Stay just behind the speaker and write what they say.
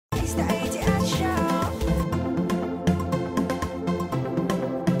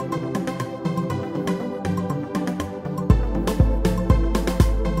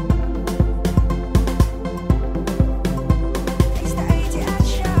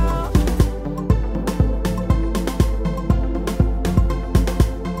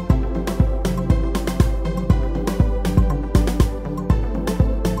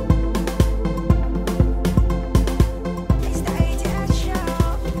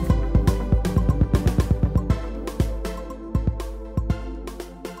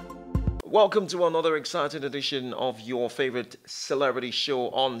Welcome to another exciting edition of your favorite celebrity show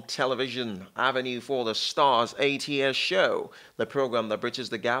on television, Avenue for the Stars ATS Show, the program that bridges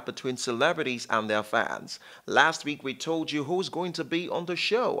the gap between celebrities and their fans. Last week we told you who's going to be on the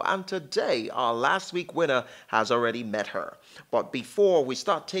show, and today our last week winner has already met her. But before we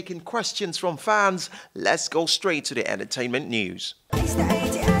start taking questions from fans, let's go straight to the entertainment news. It's the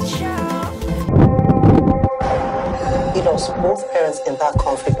ATS Show. It was both parents in that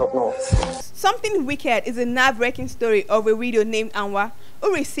conflict of notes. Something Wicked is a nerve-wracking story of a widow named Anwa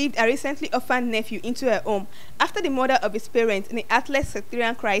who received a recently orphaned nephew into her home after the murder of his parents in the Atlas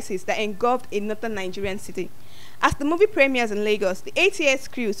sectarian crisis that engulfed a northern Nigerian city. As the movie premieres in Lagos, the ATS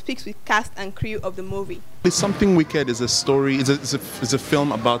crew speaks with cast and crew of the movie. Something Wicked is a story, is a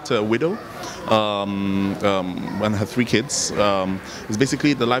film about a widow and her 3 kids. It's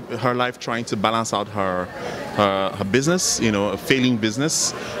basically her life trying to balance out her business, a failing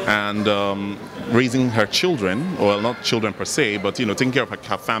business, and raising her children, well, not children per se, but taking care of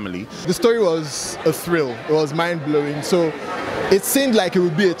her family. The story was a thrill. It was mind-blowing. So it seemed like it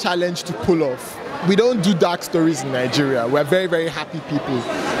would be a challenge to pull off. We don't do dark stories in Nigeria. We're very, very happy people.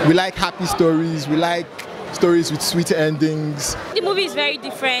 We like happy stories. We like stories with sweet endings. The movie is very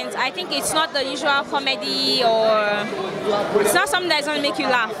different. I think it's not the usual comedy, or it's not something that's going to make you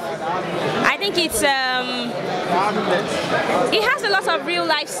laugh. I think it has a lot of real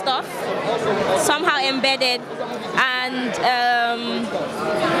life stuff somehow embedded, and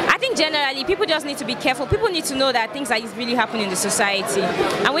I think generally people just need to be careful. People need to know that things like this really happen in the society,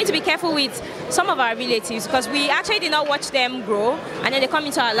 and we need to be careful with some of our relatives because we actually did not watch them grow, and then they come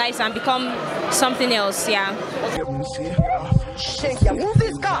into our lives and become something else. Yeah. Shake your move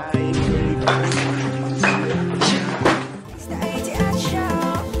this car. It's the ATS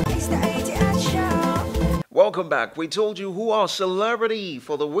Show. It's the ATS Show. Welcome back. We told you who our celebrity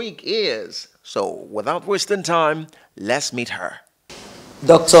for the week is. So, without wasting time, let's meet her.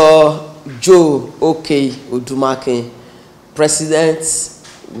 Dr. Joe Odumakin, President,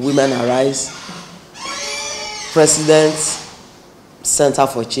 Women Arise, President, Center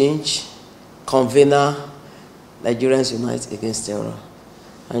for Change, Convener, Nigerians Unite Against Terror,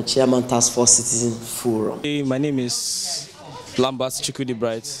 and Chairman Task Force Citizen Forum. Hey, my name is Lambert Chikudi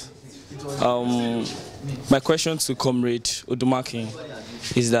Bright. My question to Comrade Odumakin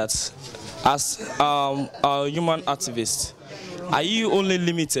is that, as a human activist, are you only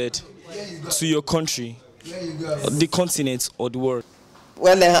limited to your country, the continent, or the world?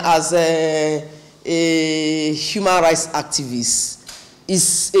 Well, as a human rights activist,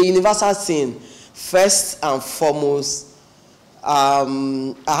 it's a universal thing. First and foremost,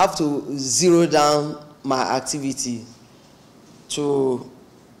 I have to zero down my activity to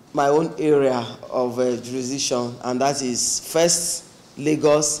my own area of jurisdiction, and that is first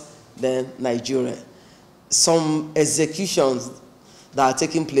Lagos, then Nigeria. Some executions that are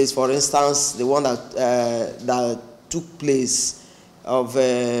taking place, for instance, the one that took place of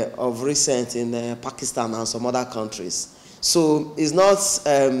recent in Pakistan and some other countries. So it's not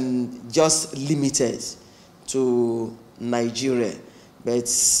just limited to Nigeria, but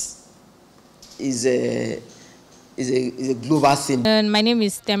is a global thing. My name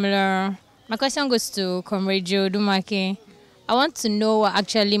is Temler. My question goes to Comrade Joe Odumakin. I want to know what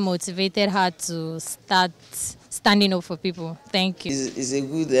actually motivated her to start standing up for people. Thank you. It's a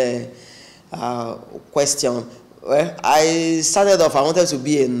good question. Well, I started off, I wanted to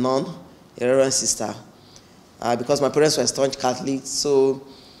be a nun, a reverend sister. Because my parents were staunch Catholics, so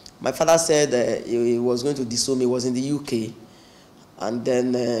my father said he was going to disown me. He was in the UK, and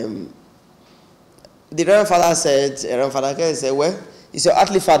then the Reverend Father said, "Well, it's your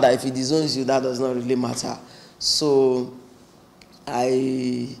earthly father. If he disowns you, that does not really matter." So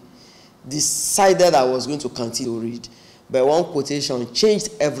I decided I was going to continue to read, but one quotation changed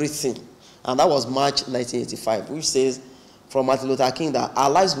everything, and that was March 1985, which says, from Martin Luther King, that our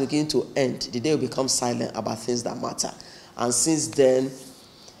lives begin to end the day we become silent about things that matter. And since then,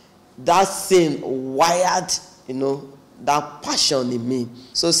 that thing wired, that passion in me.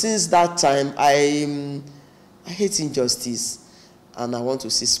 So since that time, I hate injustice, and I want to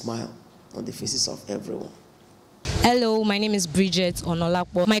see smile on the faces of everyone. Hello, my name is Bridget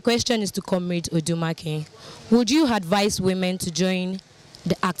Onolapo. My question is to Comrade Odumakin. Would you advise women to join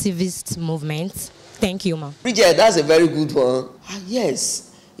the activist movement? Thank you, ma'am. Bridget, that's a very good one.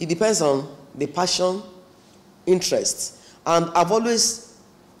 Yes, it depends on the passion, interest. And I've always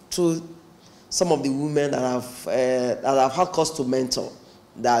told some of the women that I've had cause to mentor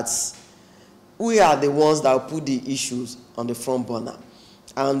that we are the ones that put the issues on the front burner.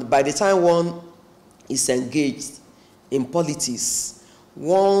 And by the time one is engaged in politics,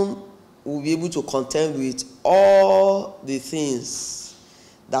 one we'll be able to contend with all the things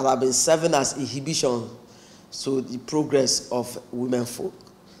that have been serving as inhibition to the progress of women folk.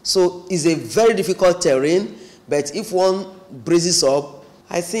 So it's a very difficult terrain, but if one braces up,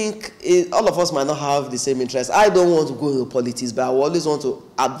 I think all of us might not have the same interest. I don't want to go into politics, but I always want to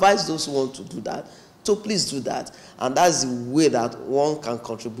advise those who want to do that to please do that. And that's the way that one can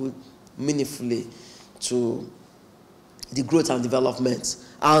contribute meaningfully to the growth and development,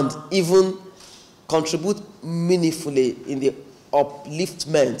 and even contribute meaningfully in the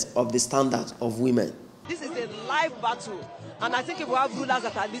upliftment of the standard of women. This is a live battle, and I think if we have rulers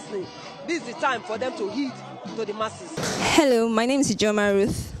that are listening, this is the time for them to heed to the masses. Hello, my name is Ijoma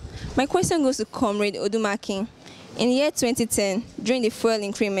Ruth. My question goes to Comrade Odumakin. In the year 2010, during the fuel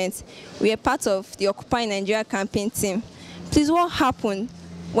increment, we were part of the Occupy Nigeria campaign team. Please, what happened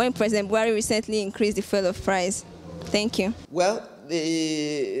when President Buhari recently increased the fuel of price? Thank you. Well,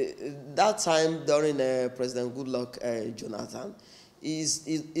 that time during President Goodluck Jonathan,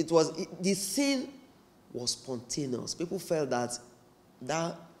 the thing was spontaneous. People felt that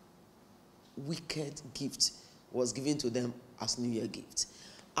that wicked gift was given to them as New Year gift.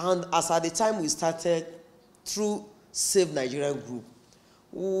 And as at the time we started through Save Nigerian Group,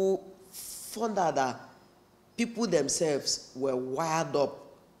 we found out that people themselves were wired up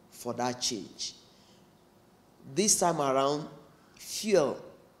for that change. This time around, fuel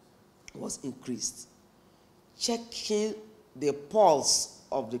was increased. Checking the pulse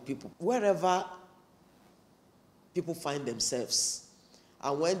of the people, wherever people find themselves,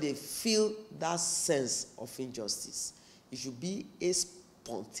 and when they feel that sense of injustice, it should be a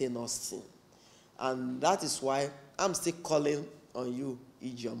spontaneous thing. And that is why I'm still calling on you,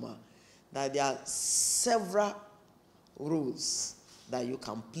 Ijoma, that there are several roles that you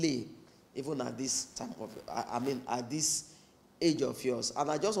can play even at this time of, at this age of yours.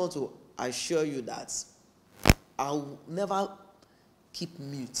 And I just want to assure you that I'll never keep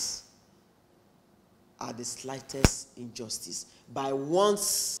mute at the slightest injustice, but I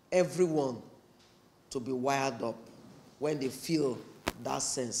want everyone to be wired up when they feel that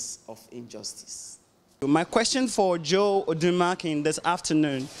sense of injustice. My question for Joe Odumakin this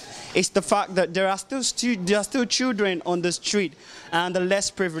afternoon is the fact that there are still children on the street and the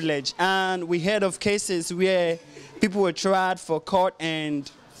less privileged. And we heard of cases where people were tried for court, and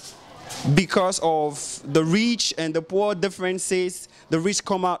because of the rich and the poor differences, the rich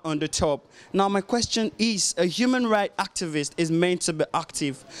come out on the top. Now my question is, a human rights activist is meant to be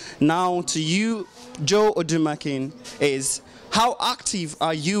active. Now to you, Joe Odumakin, is how active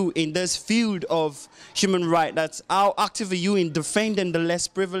are you in this field of human rights? That's how active are you in defending the less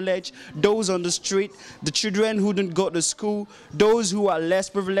privileged, those on the street, the children who didn't go to school, those who are less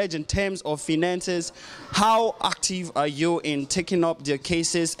privileged in terms of finances? How active are you in taking up their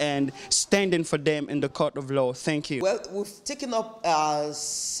cases and standing for them in the court of law? Thank you. Well, we've taken up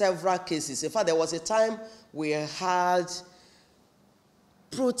several cases. In fact, there was a time we had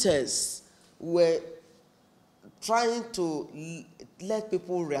protests where trying to let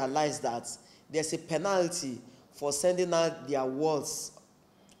people realize that there's a penalty for sending out their words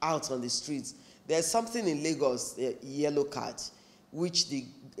out on the streets. There's something in Lagos, a yellow card, which the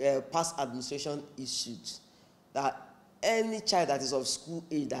past administration issued, that any child that is of school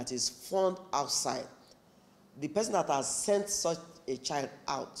age that is found outside, the person that has sent such a child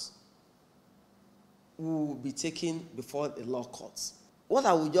out will be taken before the law courts. What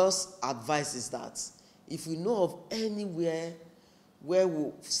I would just advise is that if we know of anywhere where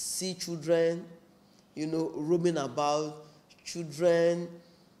we see children, roaming about, children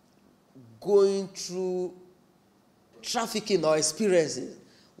going through trafficking or experiencing,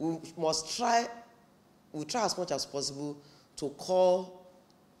 we try as much as possible to call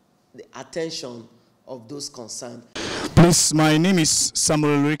the attention of those concerned. Please, my name is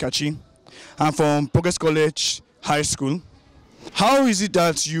Samuel Luikachi. I'm from Progress College High School. How is it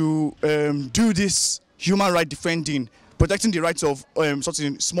that you do this human rights defending, protecting the rights of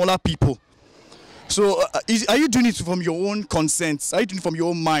certain smaller people? So are you doing it from your own consent? Are you doing it from your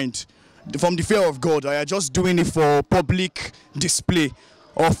own mind, from the fear of God? Or are you just doing it for public display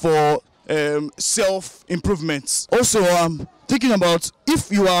or for self-improvements? Also, thinking about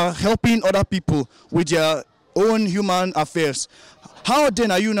if you are helping other people with their own human affairs, how then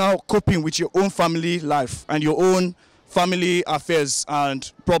are you now coping with your own family life and your own family affairs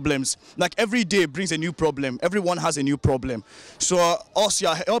and problems? Like every day brings a new problem. Everyone has a new problem. So you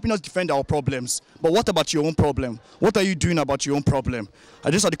are helping us defend our problems. But what about your own problem? What are you doing about your own problem?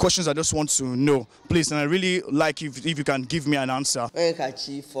 These are the questions I just want to know, please. And I really like if you can give me an answer. Thank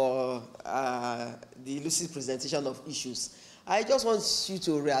you, for the lucid presentation of issues. I just want you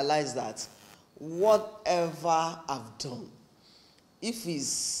to realize that whatever I've done, if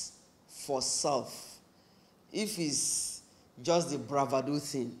it's for self, if it's just the bravado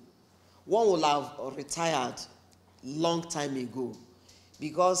thing, one will have retired long time ago,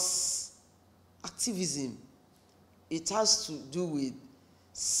 because activism, it has to do with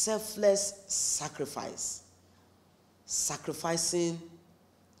selfless sacrifice, sacrificing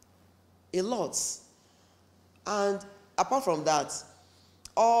a lot. And apart from that,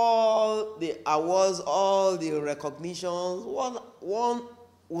 all the awards, all the recognitions, one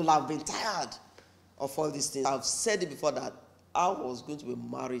will have been tired of all these things. I've said it before that I was going to be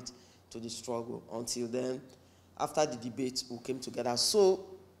married to the struggle. Until then, after the debate, we came together. So,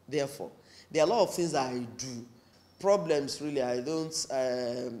 therefore, there are a lot of things that I do. Problems, really, I don't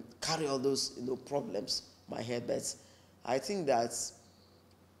carry all those problems in my head. But I think that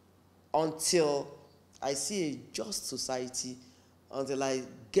until I see a just society, until I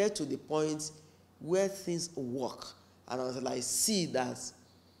get to the point where things work, and until I see that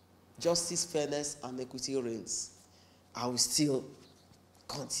justice, fairness, and equity reigns, I will still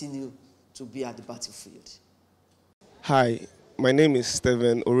continue to be at the battlefield. Hi, my name is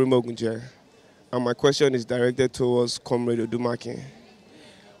Stephen Orimogunje, and my question is directed towards Comrade Odumakin.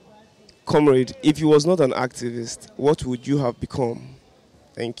 Comrade, if you was not an activist, what would you have become?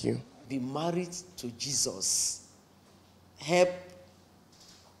 Thank you. Be married to Jesus, help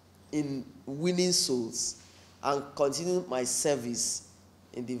in winning souls, and continue my service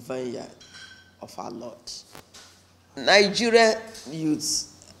in the vineyard of our Lord. Nigerian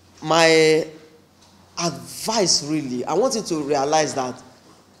youths, my advice really, I want you to realize that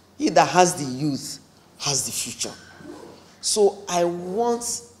he that has the youth has the future. So I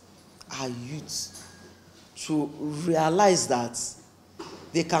want our youth to realize that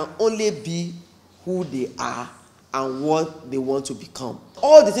they can only be who they are and what they want to become.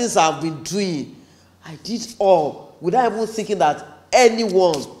 All the things I've been doing, I did all without even thinking that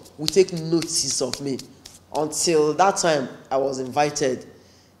anyone would take notice of me. Until that time, I was invited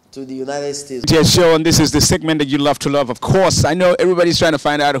to the United States. Yes, show, and this is the segment that you love to love. Of course, I know everybody's trying to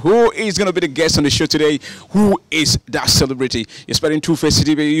find out who is going to be the guest on the show today. Who is that celebrity? You're spelling Two-Face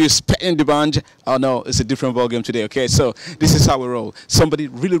City, but you're spelling the band. Oh no, it's a different ballgame today. Okay, so this is how we roll. Somebody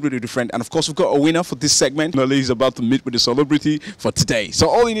really, really different. And of course, we've got a winner for this segment. Nolly is about to meet with the celebrity for today. So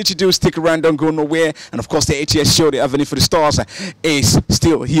all you need to do is stick around, don't go nowhere. And of course, the ATS show, the Avenue for the Stars, is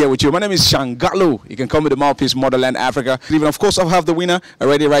still here with you. My name is Shangalo. You can call me the mouthpiece, Motherland Africa. Even of course, I have the winner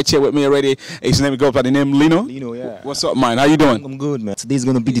already right here with me already. His name goes by the name Lino. Lino, yeah. What's up, man? How you doing? I'm good, man. Today's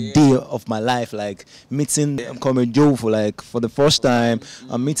gonna be the day of my life, like meeting Comrade Joe for the first time.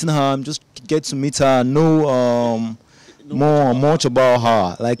 I'm meeting her. I'm just get to meet her, know much about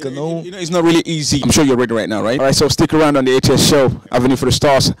her. Like you know, it's not really easy. I'm sure you're ready right now, right? All right, so stick around on the ATS show, Avenue for the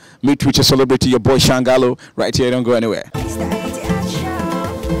Stars. Meet with your celebrity, your boy Shangalo, right here. Don't go anywhere.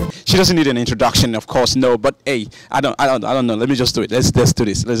 She doesn't need an introduction, of course, no. But hey, I don't know. Let me just do it. Let's do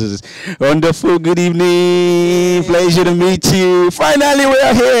this. Let's do this. Wonderful. Good evening. Pleasure to meet you. Finally, we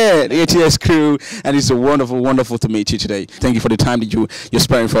are here, the ATS crew, and it's wonderful to meet you today. Thank you for the time that you're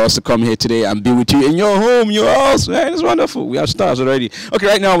sparing for us to come here today and be with you in your home, your house. Man, it's wonderful. We have stars already. Okay,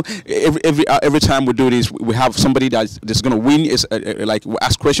 right now, every time we do this, we have somebody that's gonna win. Is like we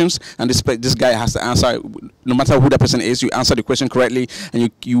ask questions, and this guy has to answer. No matter who that person is, you answer the question correctly, and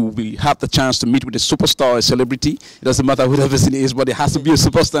you have the chance to meet with a superstar, a celebrity. It doesn't matter who the person is, but it has to be a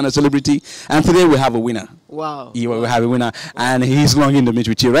superstar and a celebrity. And today we have a winner. Wow. Yeah, we have a winner, and he's longing to meet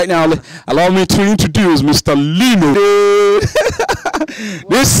with you. Right now, allow me to introduce Mr. Lino.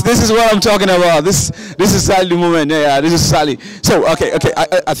 This is what I'm talking about. This is Sally moment. Yeah, this is Sally. So okay.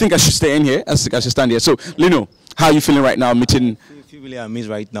 I think I should stay in here. I should stand here. So Lino, how are you feeling right now meeting? I feel really amazed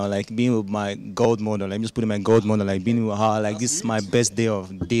right now, like being with my godmother. Like, I'm just putting my godmother, like being with her. Like this is my best day of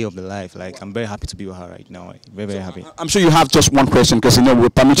the life. Like I'm very happy to be with her right now. Like, very happy. I'm sure you have just one question, because we'll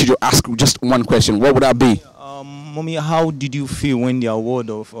permit you to ask just one question. What would that be? Mommy, how did you feel when the award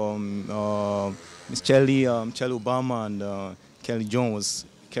of Miss Kelly Obama and Kelly John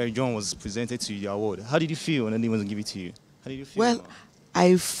was presented to you, the award? How did you feel when they wanted to give it to you? How did you feel? Well,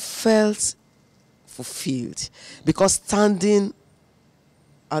 I felt fulfilled, because standing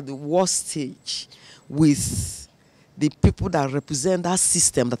at the war stage with the people that represent that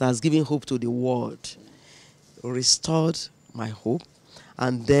system that has given hope to the world restored my hope.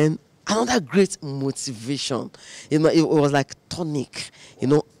 And then another great motivation, it was like tonic,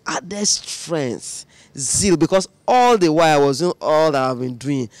 added strength, zeal, because all the while I was doing all that I've been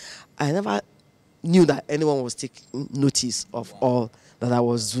doing, I never knew that anyone was taking notice of all that I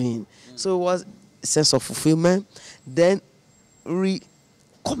was doing. So it was a sense of fulfillment. Then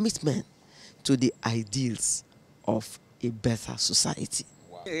commitment to the ideals of a better society.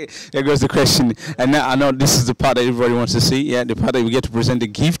 There goes the question, and now I know this is the part that everybody wants to see. Yeah, the part that we get to present the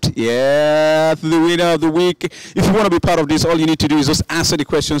gift. Yeah, to the winner of the week. If you want to be part of this, all you need to do is just answer the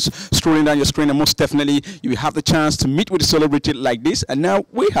questions scrolling down your screen, and most definitely you will have the chance to meet with a celebrity like this. And now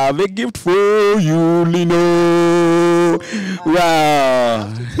we have a gift for you, Lino.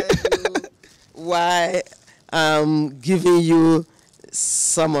 Wow. Why I'm giving you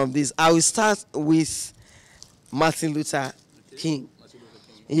some of this. I will start with Martin Luther King.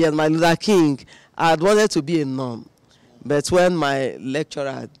 Yes, Martin Luther King. I had wanted to be a nun, but when my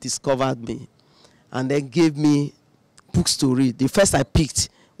lecturer discovered me and then gave me books to read, the first I picked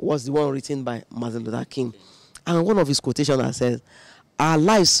was the one written by Martin Luther King. And one of his quotations says, "Our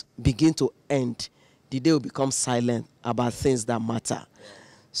lives begin to end the day we become silent about things that matter."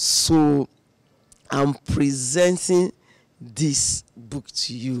 So I'm presenting this book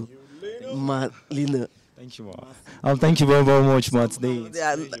to you, Lino. Thank you, Ma. Thank you very, very much, Ma. Today.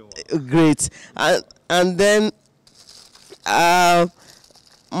 Great. And then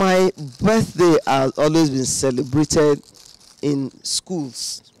my birthday has always been celebrated in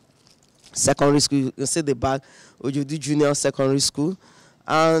schools, secondary school. You can see the back, Ojudi Junior Secondary School.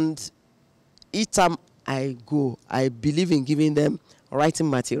 And each time I go, I believe in giving them writing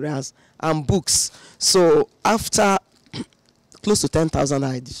materials and books. So after close to 10,000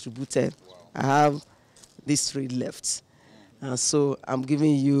 I distributed, I have these 3 left. And so I'm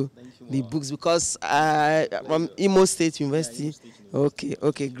giving you the books because from Imo State University.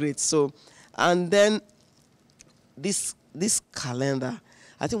 Okay, great. So, and then this calendar,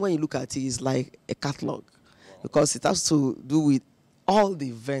 I think when you look at it, it's like a catalog because it has to do with all the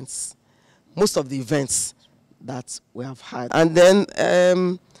events, most of the events that we have had. And then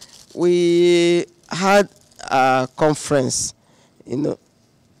we had a conference,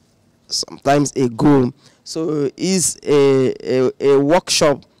 sometimes ago. So it's a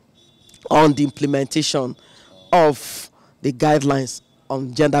workshop on the implementation of the guidelines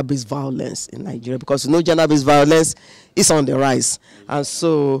on gender-based violence in Nigeria, because gender-based violence is on the rise. And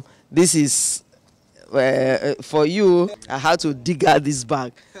so this is for you. I had to dig out this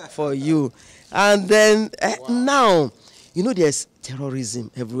bag for you. And then now, there's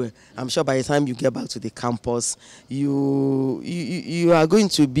terrorism everywhere. I'm sure by the time you get back to the campus, you are going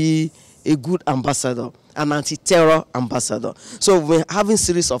to be a good ambassador, an anti-terror ambassador. So we're having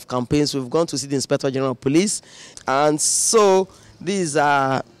series of campaigns. We've gone to see the Inspector General of Police. And so these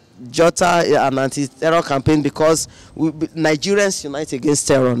are Jota, an anti-terror campaign, because Nigerians unite against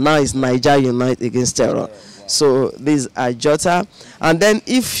terror. Now it's Niger unite against terror. So these are Jota. And then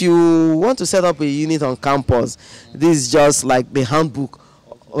if you want to set up a unit on campus, this is just like the handbook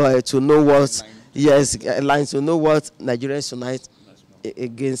to know what, lines to know what Nigerians unite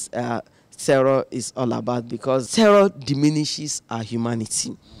against terror is all about, because terror diminishes our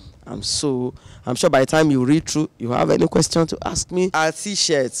humanity. And so I'm sure by the time you read through, you have any question to ask me. Our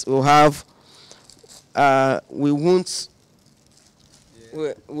t-shirts will have we won't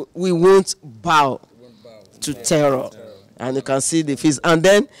bow to terror. And you can see the face. And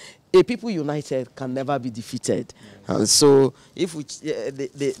then a people united can never be defeated. And so if we,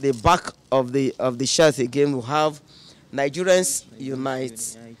 the back of the shirt again will have Nigerians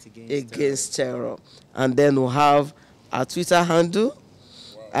unite against terror. And then we'll have our Twitter handle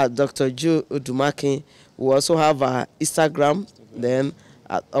at Dr. Joe Odumakin. We also have our Instagram, then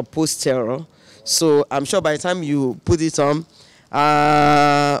at Oppose Terror. So I'm sure by the time you put it on,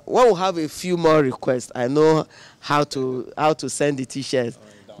 we'll have a few more requests. I know how to send the t-shirt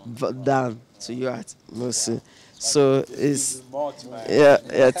down to you at Mosu. So it's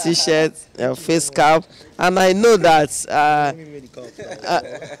t-shirt, face cap, and I know that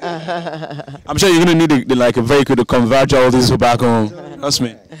I'm sure you're gonna need a vehicle to convert all this back home. That's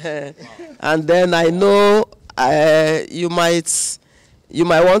me. And then I know you might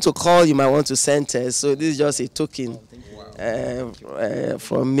want to call, you might want to send text. So this is just a token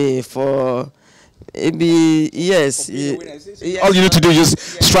from me for. Maybe yes. All you need to do is just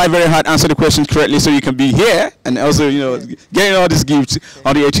strive very hard, answer the questions correctly, so you can be here and also, getting all these gifts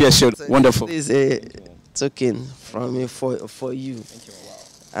on the ATS show. Wonderful. This is a token from me for you.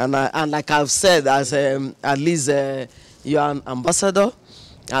 And like I've said, as at least you are an ambassador,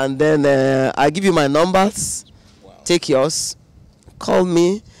 and then I give you my numbers. Take yours. Call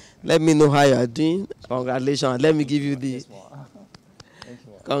me. Let me know how you are doing. Congratulations. Let me give you the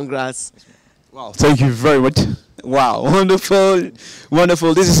congrats. Wow, thank you very much. Wow, wonderful,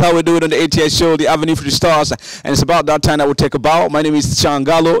 wonderful. This is how we do it on the ATS show, the Avenue for the Stars. And it's about that time that we'll take a bow. My name is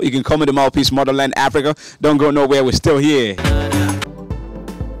Changalo. You can call me the Mouthpiece Motherland Africa. Don't go nowhere. We're still here.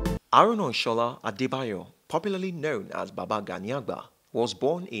 Arunonshola Adebayo, popularly known as Baba Ganyagba, was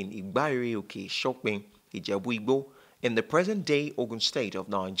born in Igbaire-Oke, Shokping, Ijebu-Igbo, in the present-day Ogun State of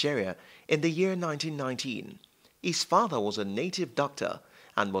Nigeria in the year 1919. His father was a native doctor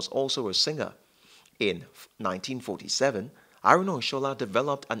and was also a singer. In 1947, Arunonshola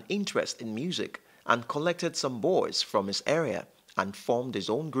developed an interest in music and collected some boys from his area and formed his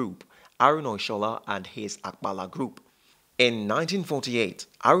own group, Arunonshola and his Akbala group. In 1948,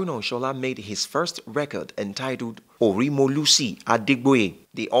 Arunonshola made his first record entitled Orimolusi Adigboye,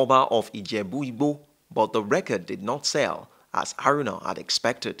 the Oba of Ijebu-Igbo, but the record did not sell as Aruna had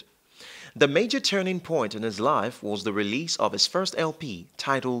expected. The major turning point in his life was the release of his first LP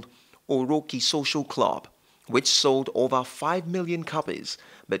titled Oroki Social Club, which sold over 5 million copies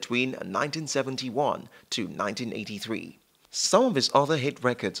between 1971 to 1983. Some of his other hit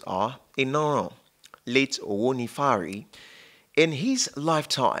records are Inoran, Late Owonifari. In his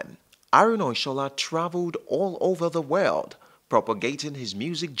lifetime, Arunonshola traveled all over the world, propagating his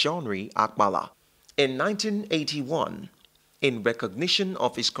music genre Akbala. In 1981, in recognition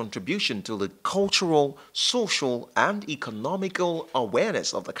of his contribution to the cultural, social, and economical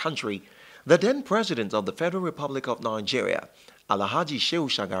awareness of the country, the then President of the Federal Republic of Nigeria, Alhaji Shehu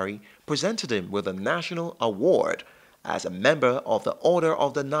Shagari, presented him with a national award as a member of the Order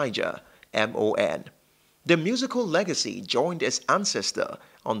of the Niger, MON. The musical legacy joined its ancestor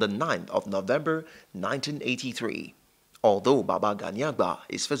on the 9th of November 1983. Although Baba Ganyagba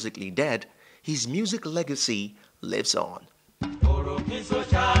is physically dead, his music legacy lives on.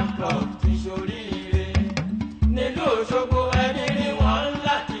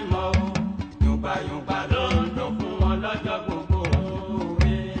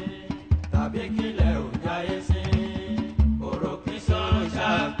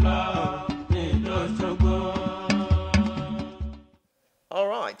 All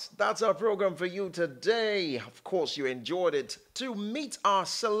right, that's our program for you today. Of course, you enjoyed it. To meet our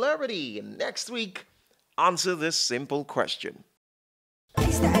celebrity next week, answer this simple question.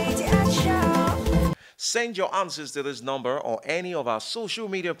 Send your answers to this number or any of our social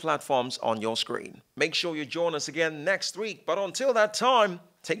media platforms on your screen. Make sure you join us again next week. But until that time,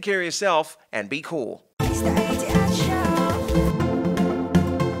 take care of yourself and be cool.